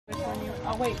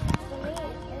Oh, wait.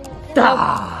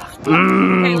 Ah. Okay,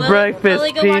 Lily, Breakfast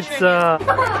Lily, go pizza. Is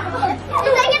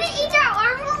I gonna eat our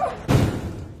arm roll?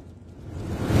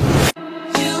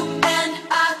 You and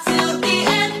I till the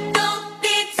end. Don't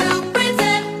need to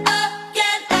pretend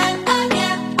again and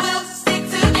again. We'll stick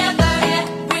together.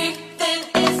 Everything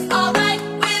is alright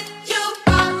with you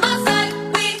by my side.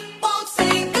 We won't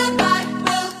say goodbye.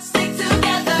 We'll stick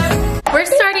together. We're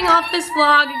starting off this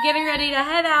vlog, getting ready to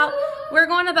head out. We're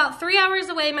going about 3 hours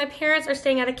away. My parents are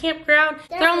staying at a campground.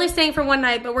 They're only staying for one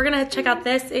night, but we're gonna check out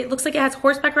this. It looks like it has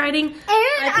horseback riding.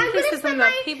 I think this is some of the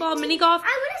paintball mini golf.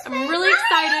 I'm really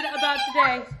excited about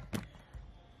today.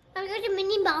 I'm going to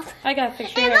mini golf. I got a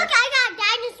picture And here. look, I got a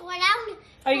dinosaur down.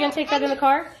 Are you gonna take that in the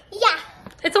car? Yeah.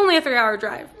 It's only a 3-hour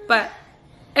drive, but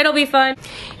it'll be fun.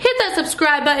 Hit that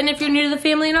subscribe button if you're new to the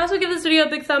family, and also give this video a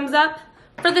big thumbs up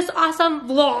for this awesome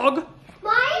vlog.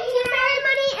 My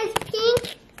ceremony is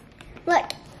pink. Look,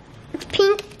 it's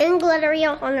pink and glittery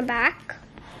on the back.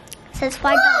 It says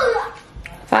 $5.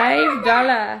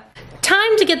 $5.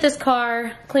 Time to get this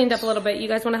car cleaned up a little bit. You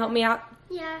guys want to help me out?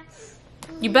 Yeah.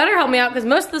 You better help me out because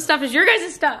most of the stuff is your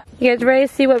guys' stuff. You guys ready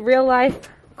to see what real life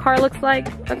car looks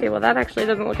like? Okay, well that actually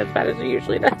doesn't look as bad as it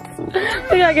usually does.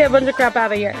 We gotta get a bunch of crap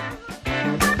out of here.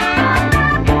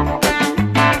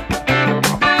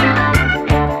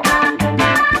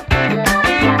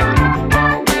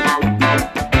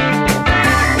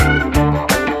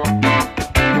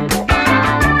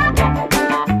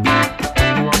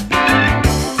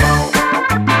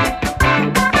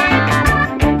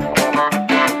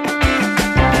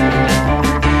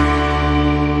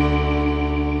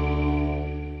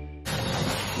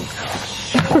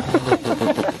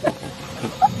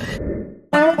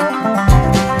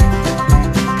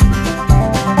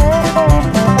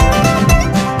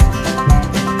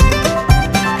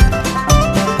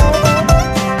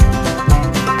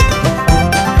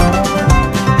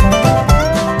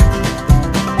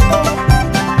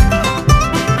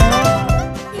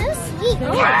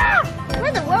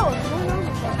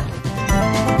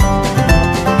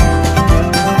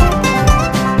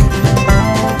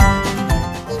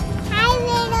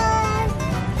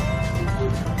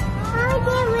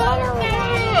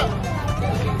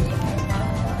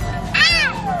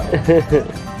 Is I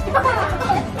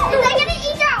gonna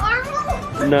eat your arm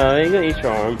roll? No, I ain't gonna eat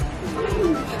your arm.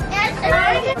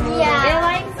 Yeah. It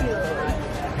likes you.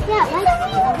 Yeah, it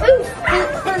likes you.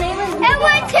 Her name is it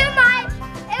went to my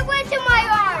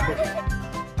arm.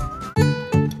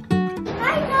 I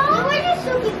know.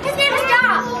 His name is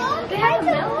Dog. His name is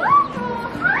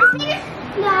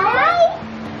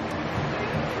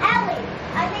Ellie.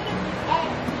 I think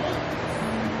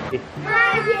it's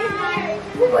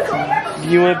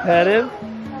Ellie. You went pet him?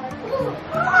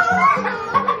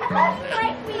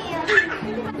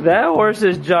 That horse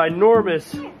is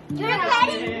ginormous.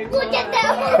 Look at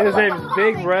that. His name's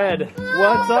Big Red.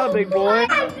 What's up, big boy?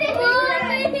 I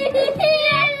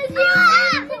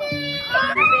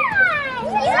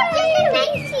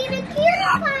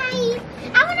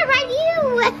want to ride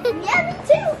you. Yeah, me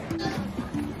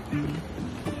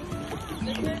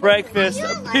too. Breakfast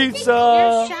pizza.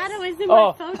 Your shadow is in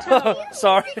my photo.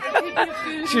 Sorry.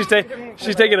 she's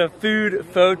taking a food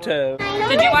photo.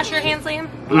 Did you wash your hands, Liam?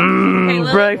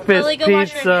 Lily, Breakfast Lily, go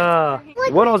wash your pizza.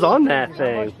 What was on that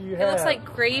thing? It looks like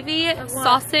gravy,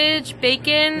 sausage,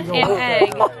 bacon, and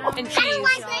egg, and cheese. I don't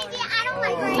like gravy. I don't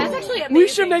like gravy. That's actually amazing. We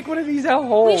should make one of these at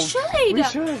home. We should. We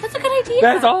should. That's a good idea.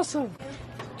 That's awesome.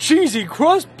 Cheesy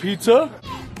crust pizza.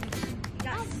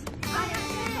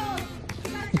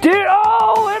 Dude,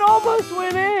 oh, it almost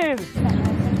went in.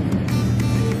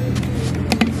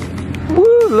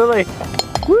 Woo, Lily.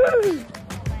 Woo.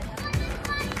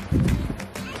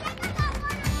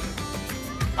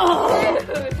 Oh.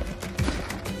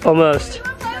 Almost.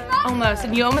 Almost,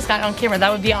 and you almost got it on camera.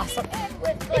 That would be awesome.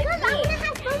 Because I'm gonna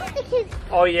have fun with the kids.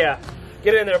 Oh yeah.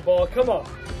 Get in there, ball. Come on.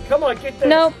 Come on, get there.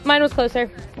 Nope, mine was closer.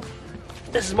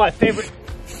 This is my favorite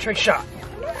trick shot.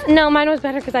 No, mine was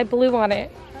better because I blew on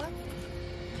it.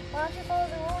 Why don't you follow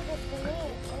the rules just for me?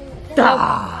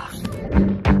 Ah.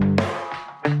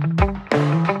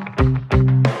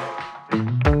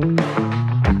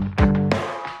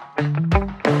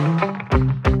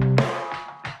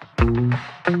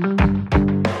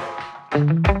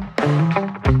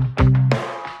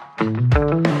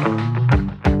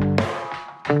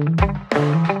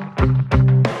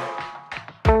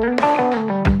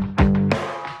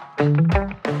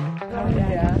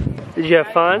 Did you have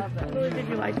fun? Did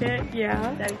you like it?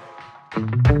 Yeah.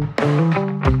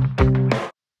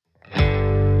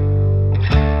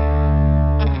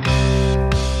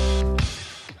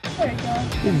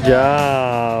 Good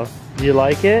job. Do you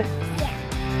like it? Yeah.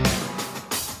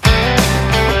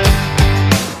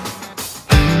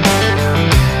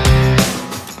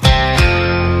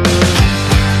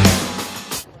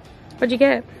 What'd you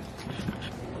get?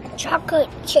 Chocolate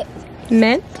chip.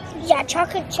 Mint? Yeah,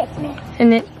 chocolate chip mint.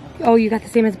 And then, oh, you got the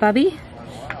same as Bubby?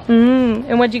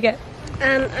 And what'd you get?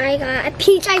 I got a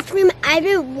peach ice cream. I've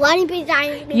been wanting peach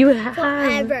ice cream You have.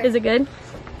 forever. Is it good?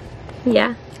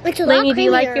 Yeah. It's a lot Lainey, do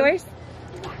you like creamier. yours?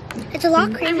 It's a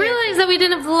lot I creamier. realized that we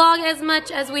didn't vlog as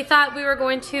much as we thought we were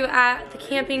going to at the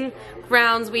camping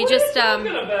grounds. We just, we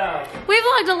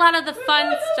vlogged a lot of the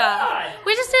fun stuff.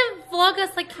 We just didn't vlog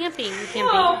us like camping.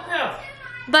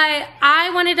 But I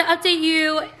wanted to update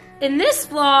you in this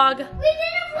vlog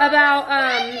about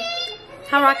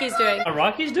how Rocky's doing. How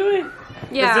Rocky's doing?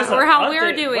 Yeah, or how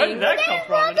we're doing. Where did that come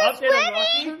from? An update on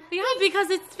Rocky? Yeah, because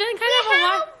it's been kind of a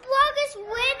lot. Vlog is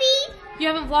swimming. You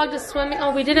haven't vlogged us swimming?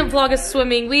 Oh, we didn't vlog us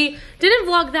swimming. We didn't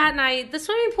vlog that night. The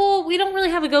swimming pool, we don't really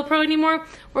have a GoPro anymore.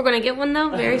 We're going to get one though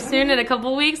very soon in a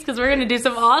couple weeks because we're going to do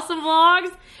some awesome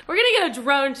vlogs. We're going to get a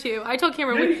drone too. I told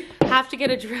Cameron we have to get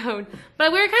a drone.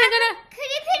 But we're kind of going to...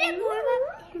 Could you put it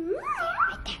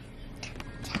more?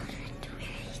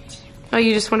 Oh,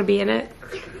 you just want to be in it?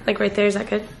 Like right there, is that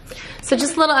good? So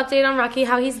just a little update on Rocky,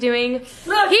 how he's doing.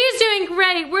 He's doing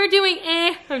great. We're doing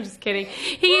I'm just kidding.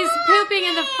 He's pooping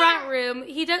in the front room.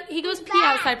 He goes pee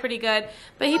outside pretty good,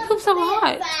 but he poops a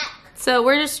lot. So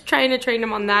we're just trying to train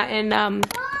him on that. And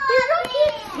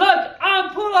Look,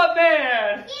 I'm pull-up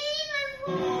man.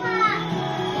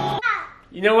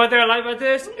 You know what they're like about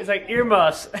this? It's like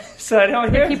earmuffs, so I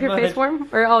don't hear keep as your much. face warm,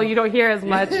 or oh, you don't hear as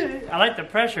much. I like the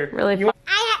pressure. Really.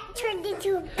 I turned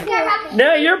into a pool.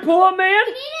 No, you're pull-up man.